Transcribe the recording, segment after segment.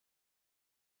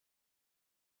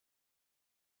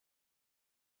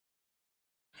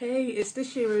Hey, it's the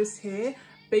Shay here,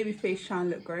 babyface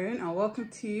shine look grown, and welcome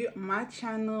to my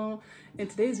channel. In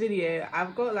today's video,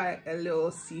 I've got like a little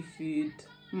seafood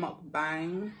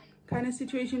mukbang kind of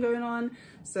situation going on.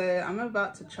 So I'm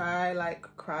about to try like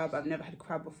crab. I've never had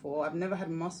crab before. I've never had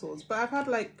mussels, but I've had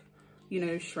like, you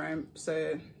know, shrimp.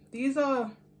 So these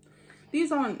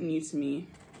aren't new to me.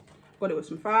 Got it with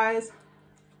some fries,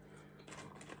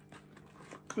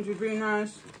 which is really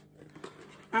nice.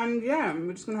 And yeah,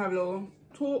 we're just gonna have a little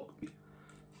talk.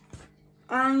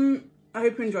 I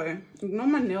hope you enjoy. Ignore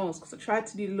my nails because I tried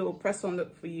to do a little press on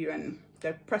look for you and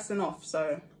they're pressing off,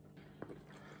 so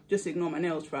just ignore my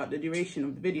nails throughout the duration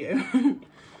of the video.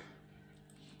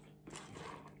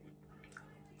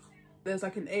 There's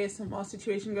like an ASMR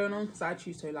situation going on because I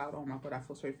chew so loud. Oh my god, I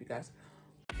feel sorry for you guys.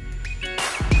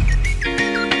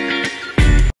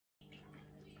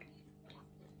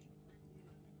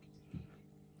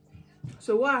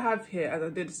 So what I have here, as I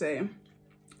did say,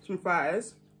 some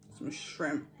fries, some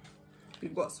shrimp,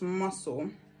 we've got some mussel,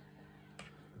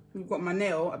 we've got my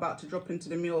nail about to drop into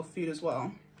the meal of food as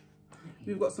well,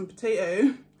 we've got some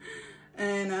potato,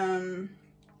 and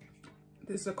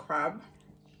this is a crab,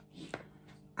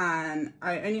 and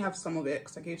I only have some of it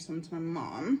because I gave some to my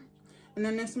mom, and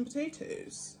then there's some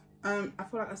potatoes. I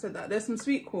feel like I said that. There's some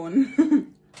sweet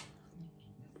corn.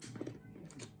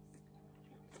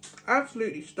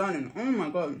 Absolutely stunning. Oh my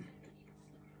god.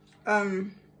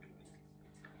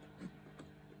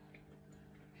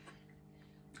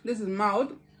 This is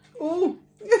mild. Oh,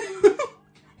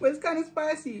 but it's kind of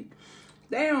spicy.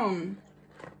 Damn.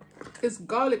 It's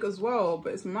garlic as well,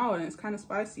 but it's mild and it's kind of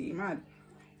spicy. Mad.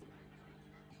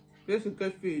 This is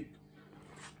good food.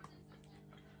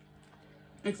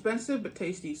 Expensive but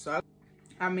tasty, so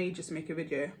I may just make a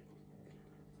video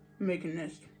making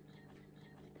this.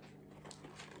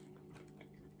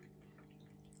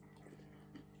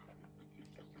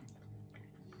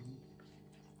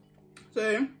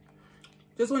 So,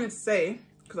 just wanted to say,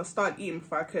 because I started eating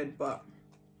before I could, but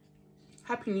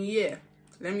Happy New Year.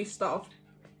 Let me start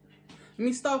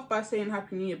off by saying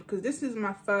Happy New Year, because this is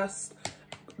going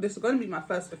to be my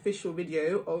first official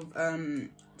video of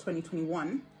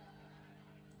 2021.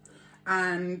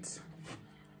 And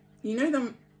you know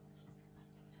them,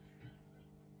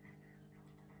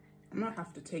 I might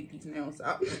have to take these nails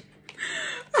out.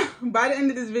 By the end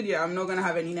of this video, I'm not going to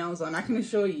have any nails on, I can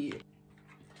assure you.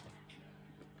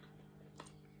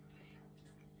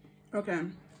 Okay,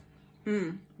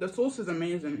 the sauce is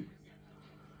amazing.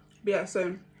 But yeah,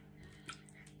 so,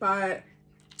 but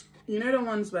you know the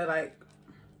ones where like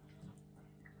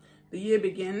the year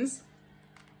begins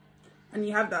and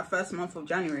you have that first month of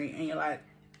January and you're like,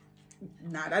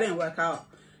 nah, that didn't work out.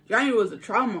 January was a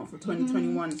trial month for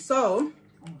 2021. So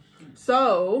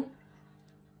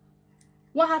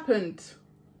what happened?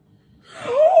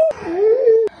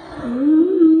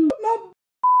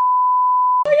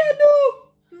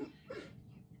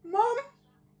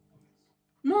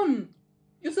 Mom,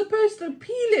 you're supposed to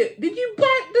peel it. Did you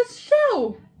bite the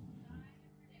shell?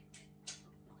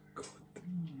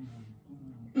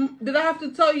 Did I have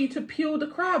to tell you to peel the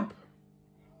crab?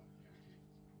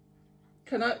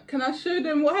 Can I show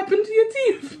them what happened to your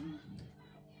teeth?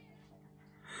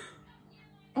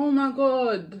 Oh my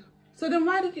god. So then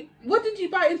what did you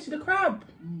bite into the crab?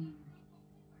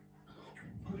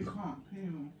 You can't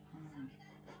peel.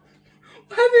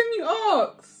 Why didn't you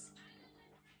ask?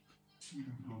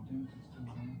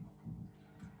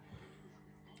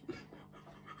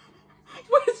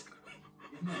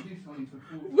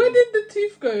 Where did the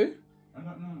tooth go? I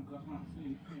don't know, because I can't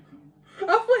see. I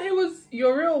thought it was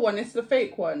your real one, it's the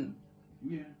fake one.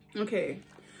 Yeah. Okay,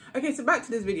 so back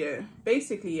to this video.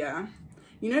 Basically, yeah,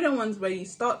 you know the ones where you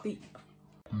start the...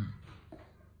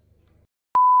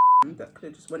 That could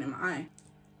have just went in my eye.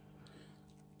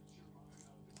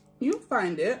 You'll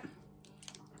find it.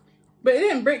 But it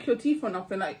didn't break your teeth or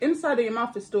nothing. Like, inside of your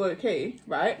mouth is still okay,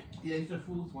 right? Yeah, it's a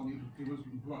false one. It was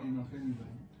rotting off anyway.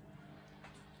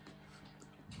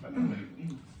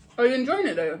 Are you enjoying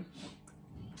it though?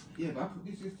 Yeah, but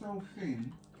this is so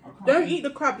thin. I can't. Don't eat the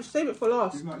crab. Just save it for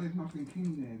last. It's like there's nothing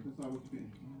in there because I was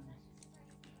getting.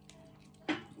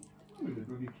 Oh, the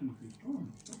bloody tooth is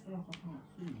gone. That's why I can't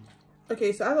see.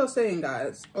 Okay, so as I was saying,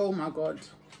 guys, oh my god,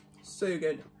 so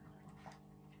good.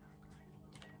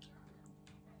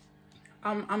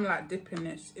 I'm like dipping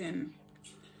this in.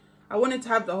 I wanted to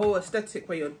have the whole aesthetic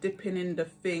where you're dipping in the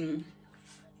thing,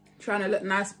 trying to look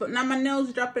nice, but now my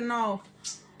nails dropping off.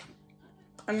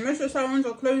 And most of the salons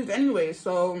are closed anyway,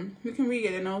 so you can really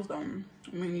get your nails done.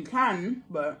 I mean, you can,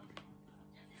 but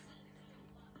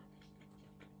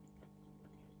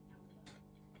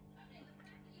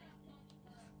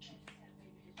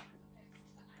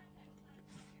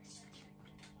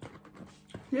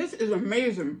This is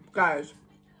amazing, guys.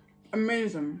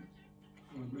 Amazing.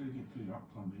 I'm really get to that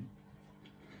coming.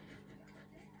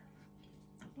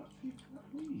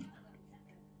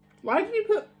 Why did you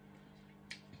put...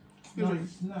 No,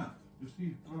 it's snapped. The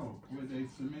teeth broke where they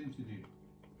cemented it.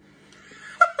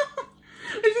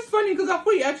 It's just funny because I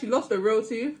thought you actually lost a real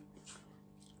tooth.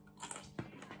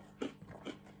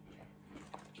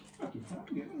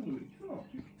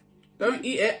 Don't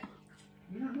eat it.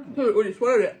 No. So it already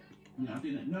swallowed it. No, I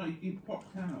didn't. No, it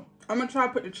popped out. I'm gonna try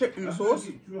to put the chip in the sauce.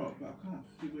 It dropped, but I can't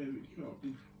see where it dropped.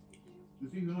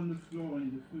 It's either on the floor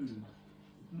and the food.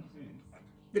 It's not there.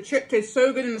 The chip tastes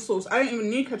so good in the sauce. I don't even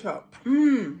need ketchup.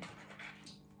 Mmm.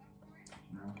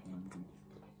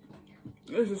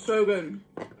 This is so good.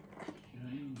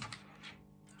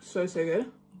 So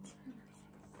good.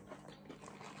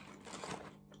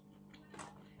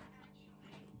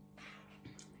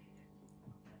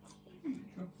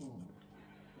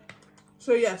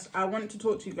 So yes, I want to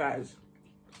talk to you guys.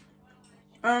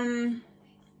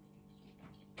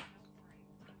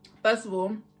 First of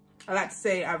all, I like to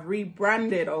say I've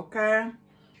rebranded, okay?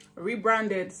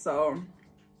 Rebranded, so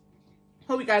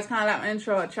hope you guys kind of like my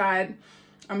intro. I tried.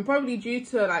 I'm probably due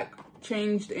to like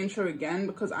change the intro again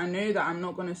because I know that I'm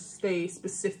not gonna stay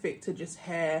specific to just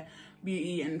hair,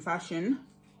 beauty, and fashion.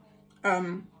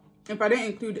 If I don't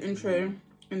include the intro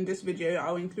in this video,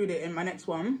 I'll include it in my next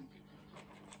one.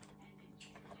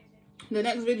 The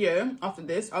next video after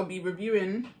this, I'll be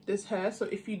reviewing this hair, so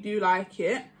if you do like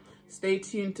it, stay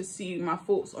tuned to see my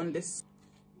thoughts on this.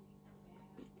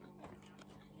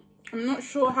 I'm not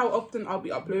sure how often I'll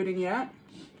be uploading yet.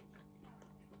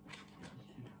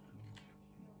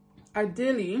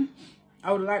 Ideally,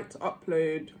 I would like to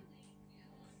upload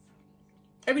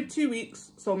every 2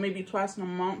 weeks, so maybe twice in a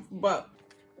month, but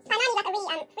primarily like a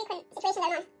really frequent situation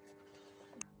going on.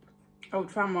 I would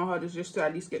try my hardest just to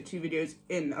at least get 2 videos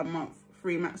in a month,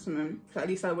 3 maximum. So at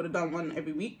least I would have done one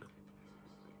every week.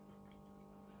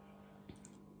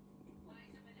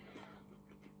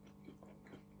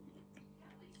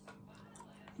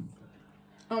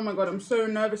 Oh my god, I'm so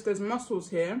nervous. There's mussels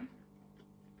here.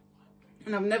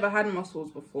 And I've never had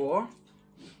mussels before.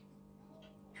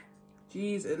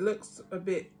 Jeez, it looks a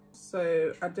bit,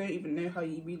 so I don't even know how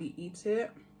you really eat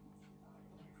it.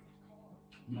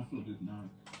 Mussels is nice.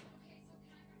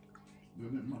 They're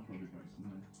a bit much of it, but it's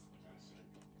nice.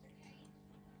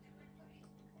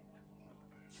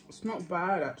 It's not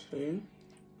bad actually.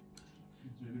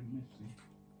 It's really messy.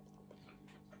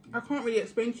 I can't really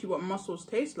explain to you what mussels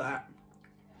taste like.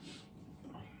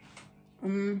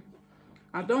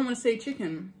 I don't want to say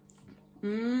chicken.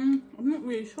 I'm not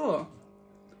really sure.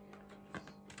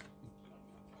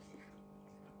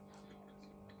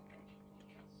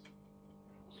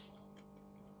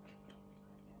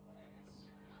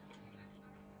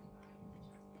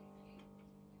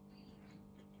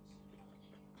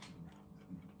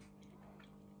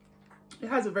 It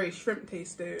has a very shrimp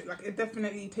taste though. Like it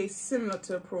definitely tastes similar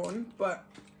to a prawn, but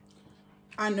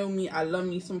I know me, I love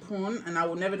me some prawn, and I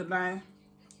will never deny.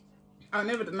 I'll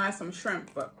never deny some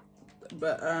shrimp, but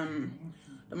the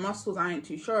mussels I ain't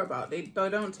too sure about. They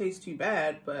don't taste too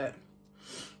bad, but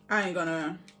I ain't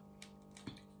gonna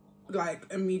like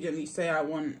immediately say I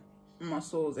want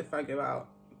mussels if I go out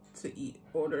to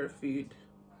order food.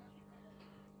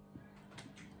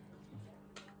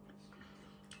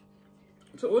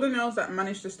 So all the nails that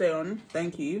managed to stay on,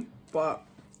 thank you, but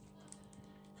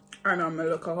I know I'm gonna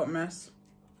look a hot mess.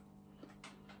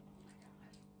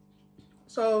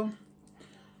 So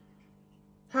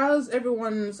how's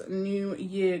everyone's new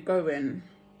year going?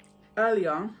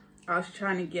 Earlier, I was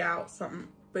trying to get out something,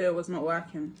 but it was not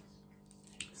working.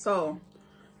 So,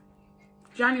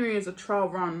 January is a trial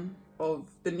run of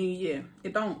the new year.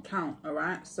 It don't count,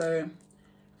 alright? So,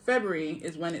 February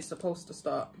is when it's supposed to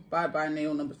start. Bye-bye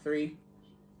nail number 3.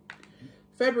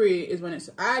 February is when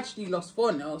I actually lost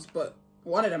 4 nails, but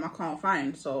one of them I can't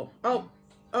find. So, oh,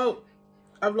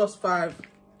 I've lost 5.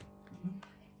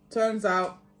 Turns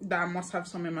out that I must have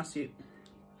some in my suit.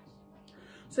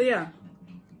 So yeah.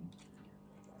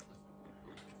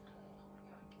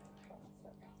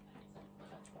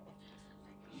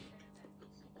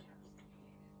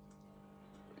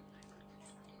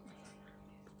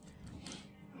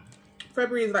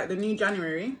 February is like the new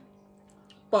January.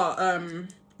 But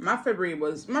my February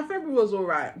was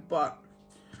alright, but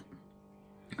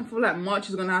I feel like March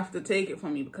is gonna have to take it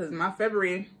from me because my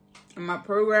February and my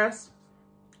progress,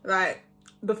 like,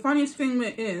 the funniest thing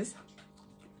is,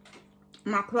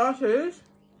 my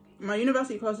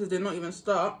university classes did not even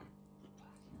start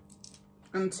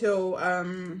until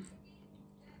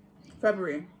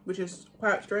February, which is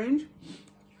quite strange.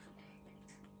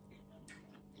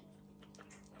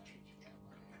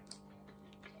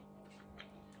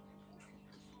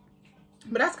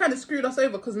 But that's kind of screwed us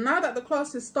over, because now that the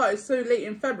classes started so late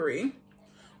in February,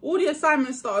 all the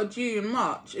assignments that are due in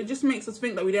March, it just makes us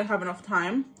think that we don't have enough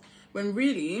time, when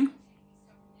really,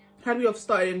 had we have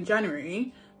started in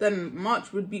January, then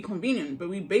March would be convenient. But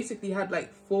we basically had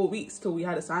like 4 weeks till we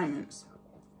had assignments.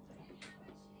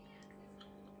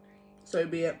 So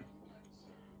be it.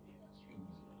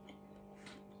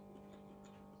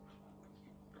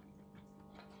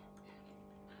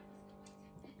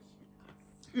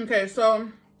 Okay, so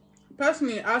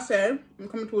personally, I say I'm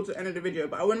coming towards the end of the video,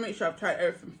 but I want to make sure I've tried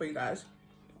everything for you guys.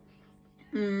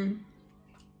 I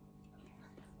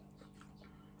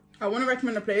want to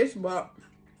recommend a place, but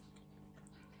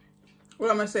what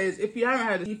I'm going to say is, if you haven't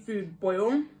had a seafood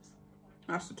boil,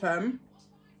 that's the term,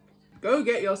 go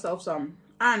get yourself some.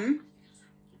 And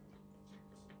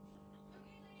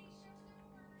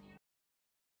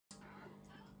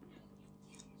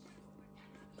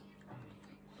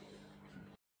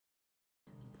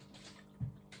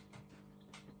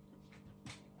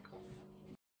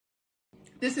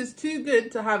this is too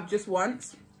good to have just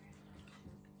once,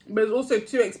 but it's also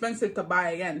too expensive to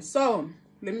buy again. So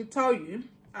let me tell you,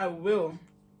 I will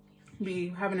be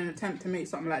having an attempt to make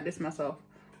something like this myself.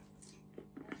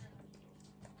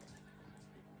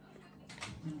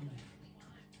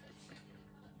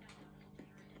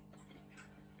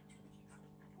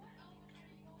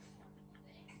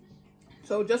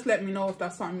 So just let me know if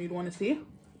that's something you'd want to see.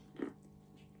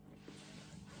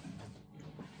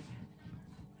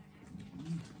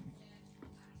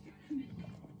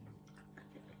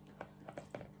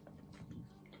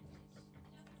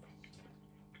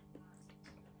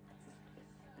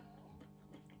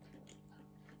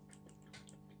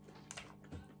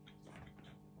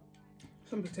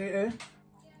 Some potato.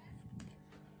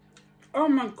 Oh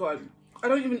my god, I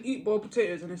don't even eat boiled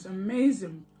potatoes and it's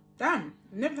amazing. Damn,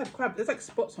 I've never had crab. There's like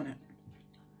spots on it.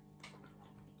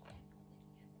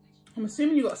 I'm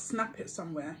assuming you gotta snap it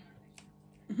somewhere.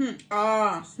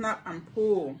 Ah, snap and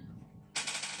pull.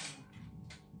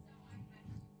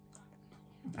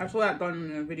 I saw that done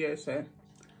in a video, so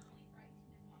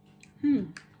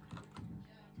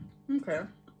okay.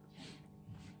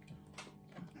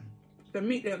 The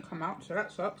meat didn't come out, so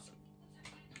that sucks.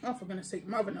 Oh, for goodness sake,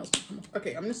 my other nails come off.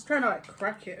 Okay, I'm just trying to like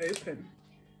crack it open.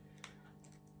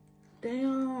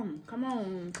 Damn, come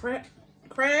on,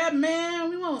 crab man,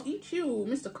 we won't eat you,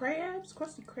 Mr. Krabs,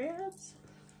 Krusty Krabs.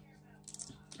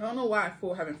 I don't know why I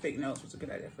thought having fake nails was a good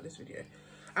idea for this video.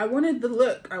 I wanted the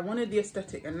look, I wanted the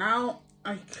aesthetic, and now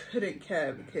I couldn't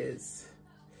care because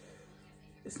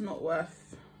it's not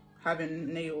worth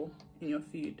having nail in your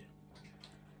food.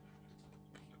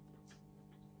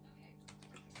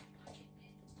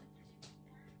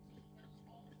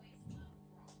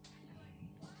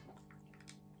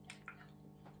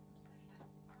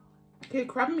 Okay,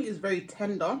 crab meat is very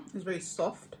tender. It's very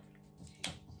soft.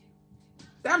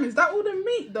 Damn, is that all the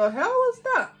meat? The hell was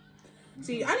that?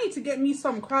 See, I need to get me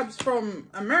some crabs from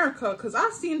America, because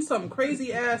I've seen some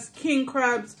crazy ass king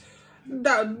crabs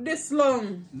that this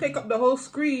long, take up the whole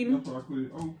screen. That's why I call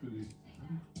it open.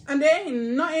 And there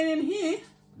ain't nothing in here.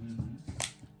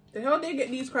 The hell they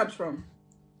get these crabs from?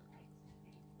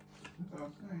 That's what I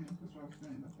was saying. That's what I was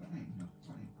saying. That's what I ain't.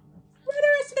 Where the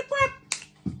rest of the crab?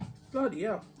 Bloody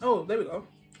hell. Oh, there we go.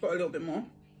 Got a little bit more.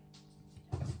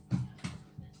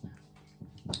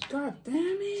 God damn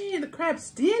it. The crab's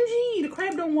stingy. The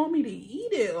crab don't want me to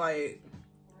eat it. Like,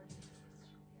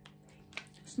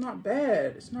 it's not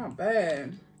bad. It's not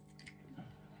bad.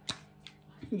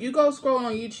 You go scroll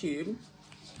on YouTube.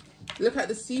 Look at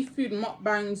the seafood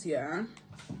mukbangs, yeah?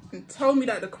 And tell me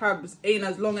that the crabs ain't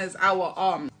as long as our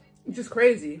arm. It's just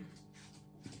crazy.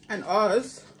 And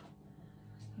ours,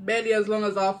 barely as long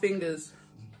as our fingers.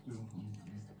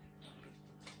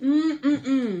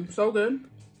 So good.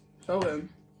 So good.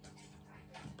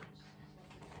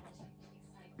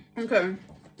 Okay.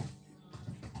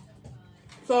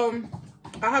 So,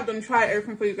 I have done tried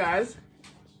everything for you guys.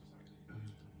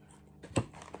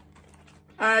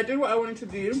 I did what I wanted to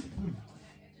do.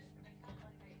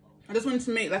 I just wanted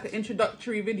to make like an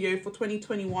introductory video for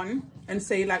 2021 and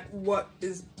say like what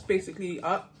is basically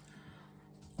up.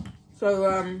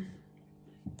 So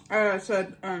I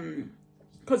said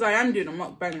because I am doing a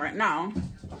mukbang right now,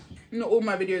 not all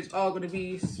my videos are going to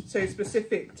be so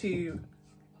specific to.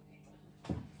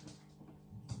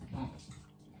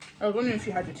 I was wondering if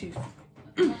you had your teeth.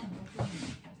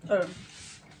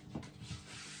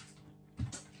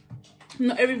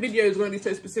 Not every video is going to be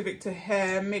so specific to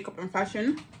hair, makeup and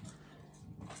fashion.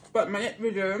 But my next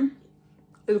video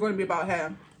is going to be about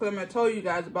hair. Because I'm going to tell you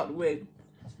guys about the wig.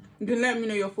 You can let me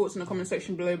know your thoughts in the comment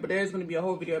section below, but there is going to be a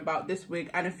whole video about this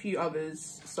wig and a few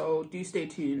others, so do stay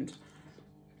tuned.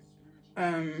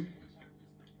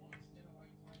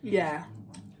 Yeah.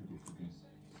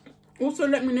 Also,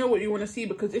 let me know what you want to see,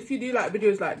 because if you do like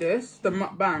videos like this, the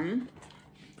mukbang,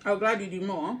 I'll gladly do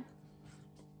more.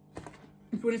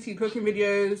 If you want to see cooking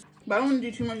videos, but I don't want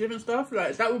to do too much different stuff,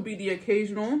 like that would be the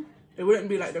occasional. It wouldn't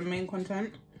be like the main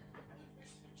content.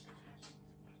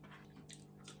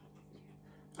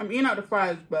 I'm eating out the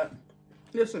fries, but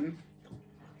listen,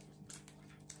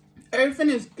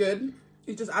 everything is good.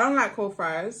 It's just I don't like cold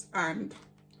fries, and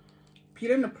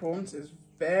peeling the prawns is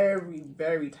very,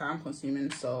 very time consuming,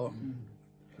 so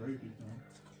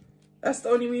that's the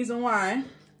only reason why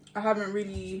I haven't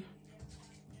really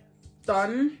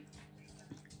done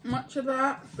much of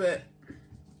that. But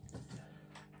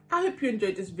I hope you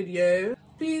enjoyed this video.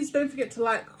 Please don't forget to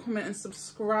like, comment and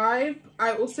subscribe.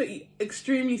 I also eat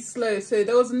extremely slow, so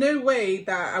there was no way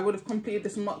that I would have completed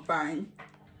this mukbang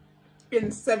in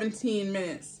 17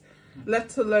 minutes,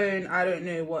 let alone, I don't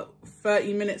know what,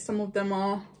 30 minutes some of them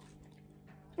are.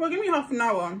 Well, give me half an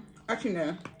hour. Actually,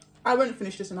 no, I won't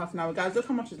finish this in half an hour, guys. Look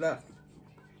how much is left.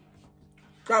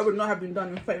 That would not have been done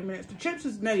in 30 minutes. The chips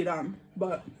is nearly done,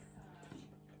 but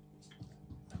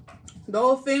the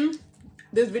whole thing,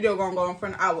 this video gonna go on for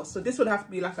an hour, so this would have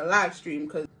to be like a live stream,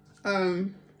 because I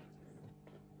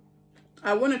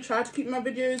want to try to keep my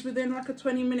videos within like a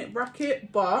 20-minute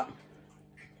bracket, but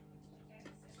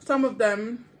some of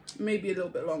them may be a little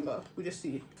bit longer. We'll just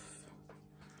see.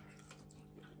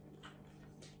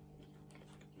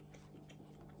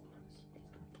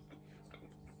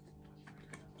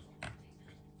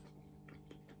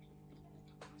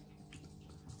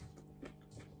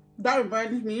 That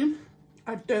reminds me,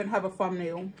 I don't have a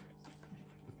thumbnail.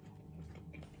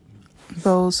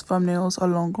 Those thumbnails are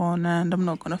long gone, and I'm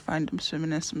not gonna find them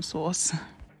swimming in some sauce.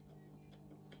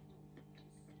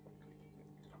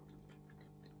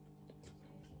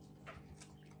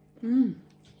 You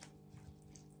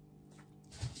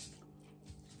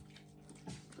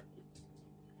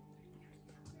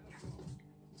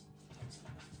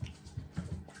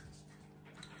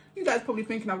guys probably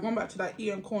thinking I've gone back to that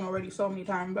eating corn already so many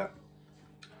times, but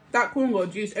that corn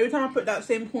got juice. Every time I put that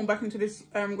same corn back into this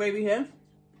gravy here,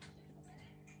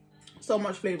 so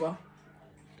much flavor.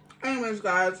 Anyways,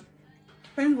 guys,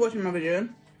 thanks for watching my video.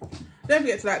 Don't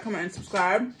forget to like, comment and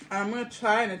subscribe, and I'm gonna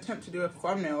try and attempt to do a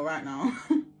thumbnail right now.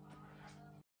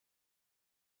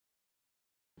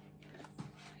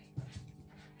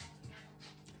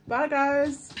 Bye,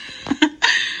 guys.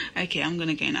 Okay, I'm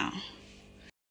gonna go now.